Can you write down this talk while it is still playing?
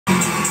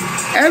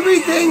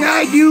Everything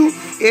I do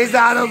is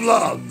out of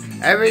love.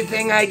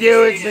 Everything I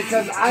do is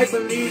because I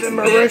believe in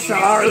Marissa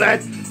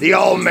Harlett, the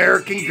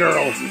all-American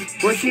girl,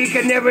 where she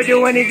can never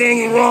do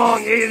anything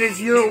wrong. It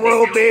is your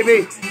world,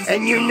 baby.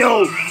 And you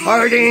know,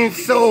 Heart and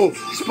Soul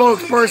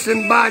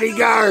spokesperson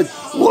bodyguard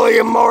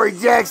William Maury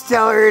Jax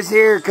Teller is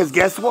here. Because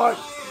guess what?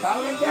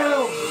 Counting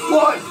down.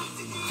 1,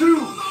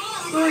 2,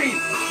 3.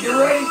 You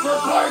ready for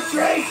part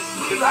trace?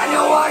 Because I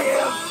know I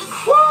am.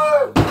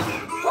 Woo!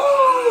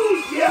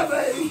 Woo! Yeah,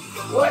 baby.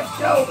 Let's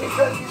go,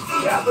 because you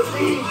see, I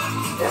believe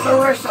in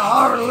Marissa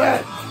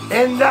Harlett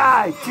and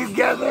I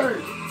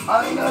together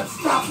are an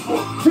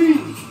unstoppable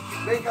team.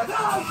 Because,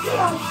 oh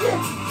shit,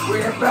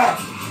 we're back.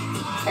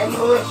 And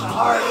Marissa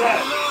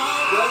Harlett,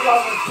 the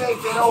love is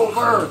taking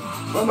over.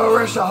 With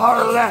Marissa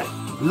Harlett,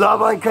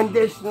 love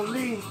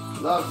unconditionally,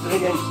 love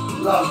singing,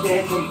 love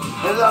dancing,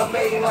 and love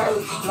making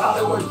Irish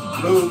Hollywood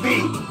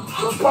movie.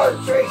 We're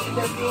portraying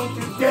the theme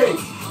today.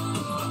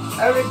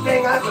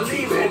 Everything I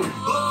believe in,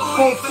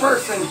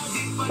 spokesperson,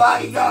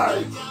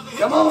 bodyguard.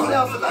 Come on,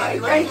 Nelson, are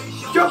you ready?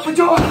 Jump for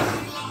joy.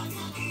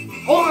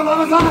 Hold him on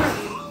his honor.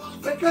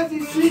 Because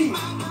you see,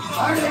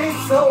 Heart and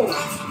Soul,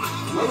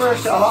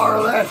 Marissa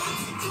Harlett.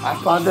 I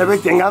found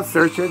everything I'm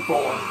searching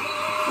for.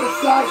 This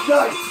side,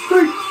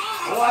 street.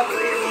 Oh, I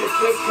believe in this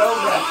big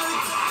comeback.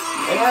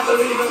 And I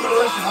believe in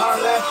Marissa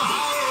Harlett.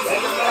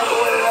 And no matter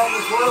where you're at in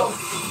this world.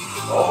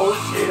 Oh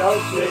shit, oh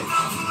shit.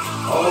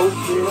 Oh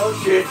shit, oh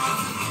shit.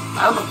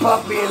 I'm a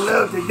puppy in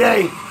love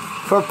today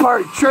for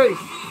part trace.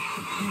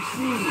 You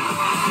see,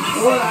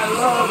 what I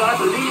love, I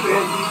believe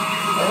in,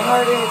 and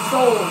Heart and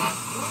Soul.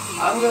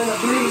 I'm gonna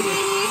breathe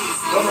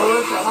for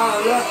Marissa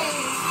Harlett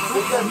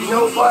because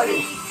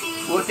nobody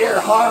will dare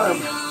harm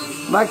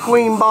my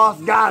queen boss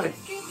goddess.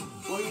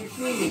 Well, you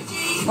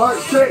see, part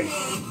trace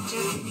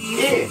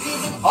is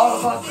all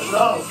about the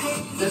love,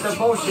 the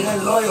devotion,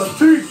 and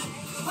loyalty.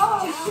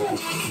 Oh shit!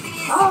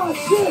 Oh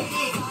shit!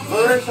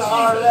 Marissa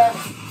Harlett,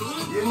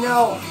 you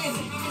know,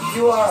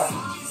 you are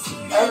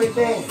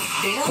everything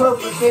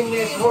perfect in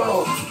this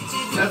world.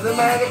 Doesn't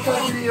matter the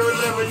country you're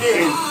living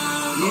in.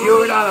 You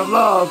do it out of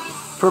love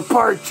for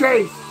part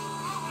trace.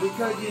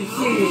 Because you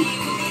see,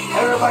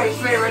 everybody's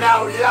favorite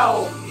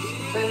outlaw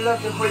been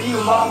looking for you,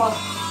 mama.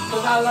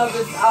 Because I love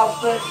this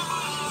outfit.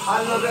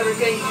 I love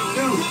everything you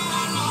do.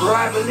 For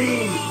I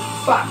believe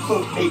 5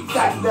 foot 8,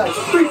 that's the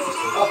street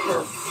of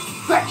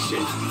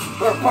perfection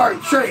for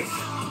part trace.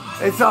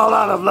 It's all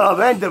out of love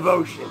and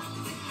devotion.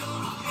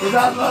 Because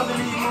I love to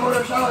be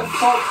Marissa Harlett's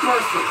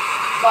spokesperson,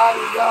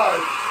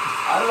 bodyguard.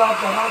 I love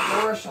to help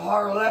Marissa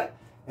Harlett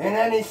in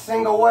any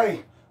single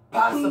way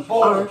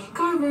possible. For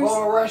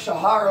Marissa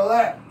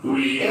Harlett,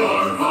 we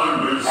are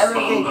farmers.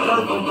 Everything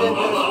perfect in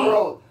this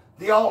world.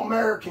 The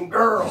all-American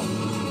girl.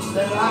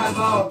 Then I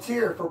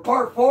volunteer for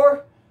part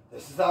 4.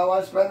 This is how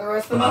I spend the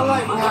rest of my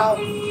life now.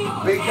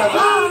 Because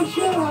oh,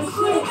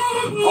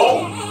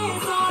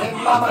 in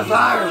Mama's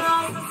arms,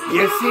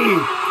 you see,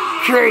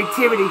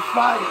 creativity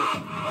fire.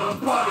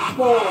 Part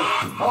 4.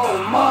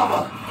 Oh, mama,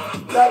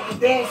 let the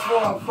dance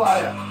floor on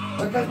fire.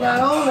 Because not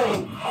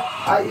only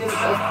are you the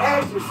best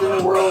actress in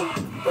the world,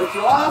 but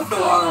you also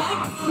are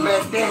the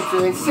best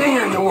dancer and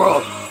singer in the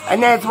world.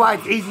 And that's why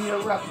it's easy to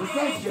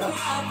represent you.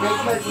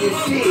 Because you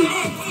see,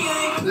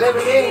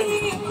 living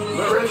in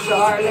Marissa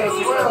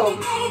Harlett's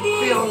world,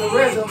 feeling the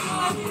rhythm,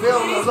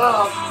 feeling the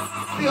love,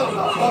 feeling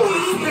the Holy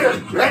Spirit.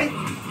 Ready?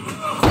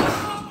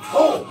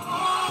 Oh,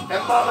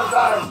 and mama's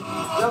arms.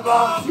 The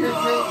volunteer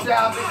dream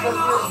down because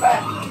we're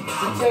back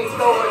to take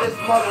over this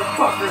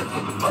motherfucker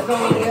as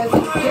only as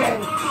we can.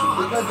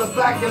 Because the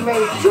fact that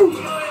made truth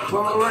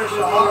from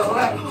Marissa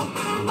Harlett,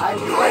 I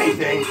do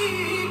anything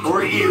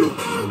for you.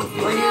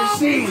 For you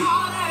see,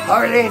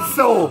 Heart and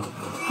Soul,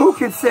 who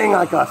can sing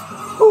like us?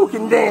 Who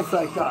can dance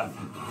like us?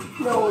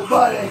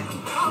 Nobody.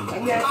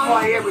 And that's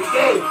why every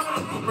day,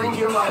 bring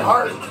you my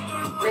heart,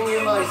 bring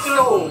you my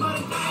soul,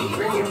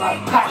 bring you my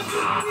passion.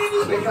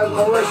 Because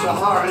Marissa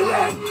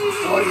Harlett,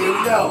 well, you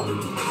know,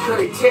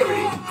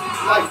 creativity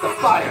like the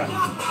fire.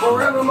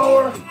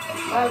 Forevermore,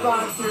 my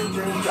volunteer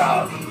dream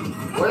job.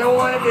 What I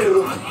want to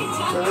do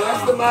for the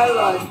rest of my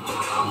life,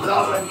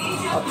 loving,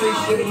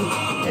 appreciating,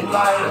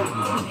 admiring,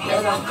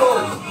 and of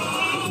course,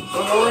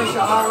 for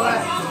Marissa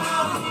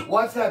Harlett,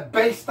 once that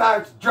bass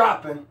starts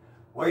dropping,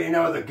 well, you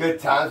know the good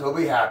times will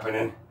be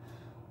happening.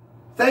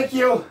 Thank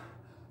you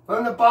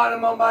from the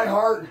bottom of my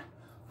heart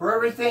for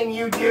everything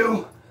you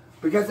do,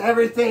 because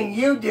everything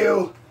you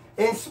do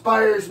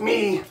inspires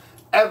me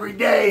every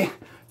day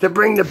to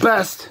bring the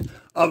best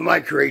of my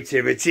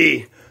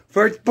creativity.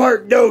 First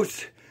part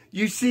dose,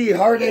 you see,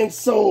 Heart and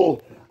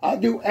Soul. I'll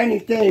do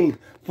anything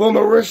for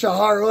Marissa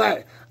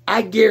Harlett.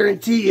 I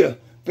guarantee you,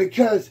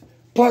 because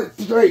part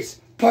 3,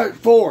 part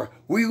 4,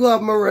 we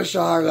love Marissa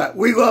Harlett.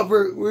 We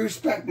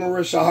respect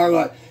Marissa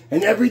Harlett.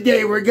 And every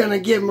day we're going to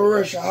give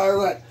Marissa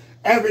Harlett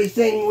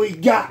everything we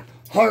got,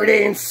 heart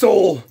and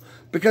soul.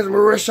 Because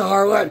Marissa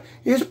Harlett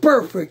is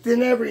perfect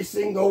in every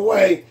single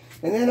way.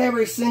 And in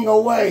every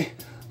single way,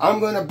 I'm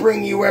going to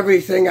bring you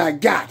everything I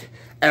got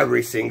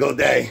every single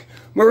day.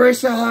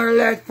 Marissa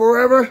Harlett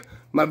forever,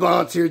 my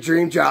volunteer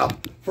dream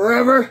job.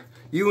 Forever,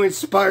 you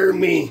inspire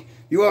me.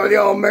 You are the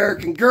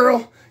all-American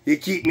girl. You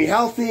keep me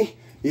healthy.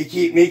 You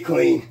keep me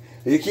clean.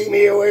 You keep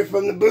me away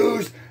from the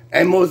booze.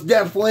 And most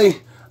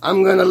definitely,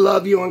 I'm going to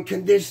love you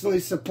unconditionally,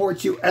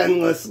 support you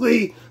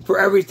endlessly, for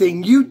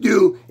everything you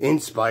do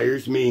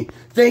inspires me.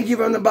 Thank you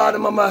from the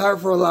bottom of my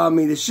heart for allowing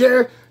me to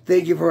share.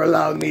 Thank you for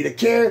allowing me to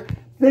care.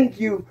 Thank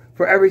you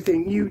for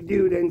everything you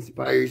do that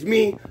inspires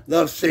me.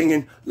 Love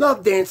singing,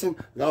 love dancing,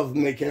 love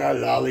making a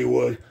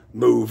Hollywood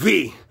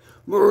movie.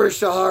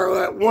 Marisha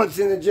Harlett, once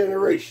in a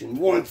generation,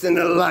 once in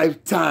a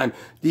lifetime.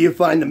 Do you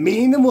find the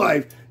meaning of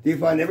life? Do you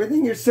find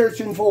everything you're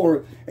searching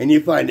for? And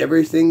you find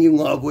everything you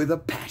love with a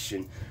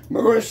passion.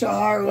 Marisha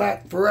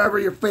Harlett, forever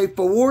your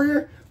faithful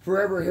warrior,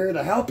 forever here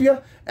to help you,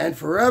 and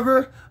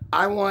forever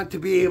I want to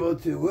be able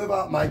to live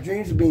out my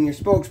dreams of being your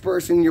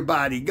spokesperson, your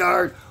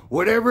bodyguard,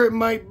 whatever it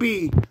might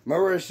be.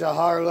 Marisha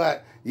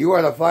Harlett, you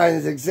are the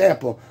finest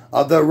example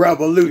of the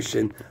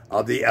revolution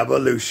of the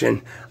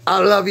evolution. I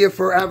love you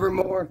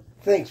forevermore.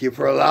 Thank you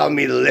for allowing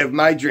me to live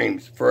my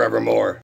dreams forevermore.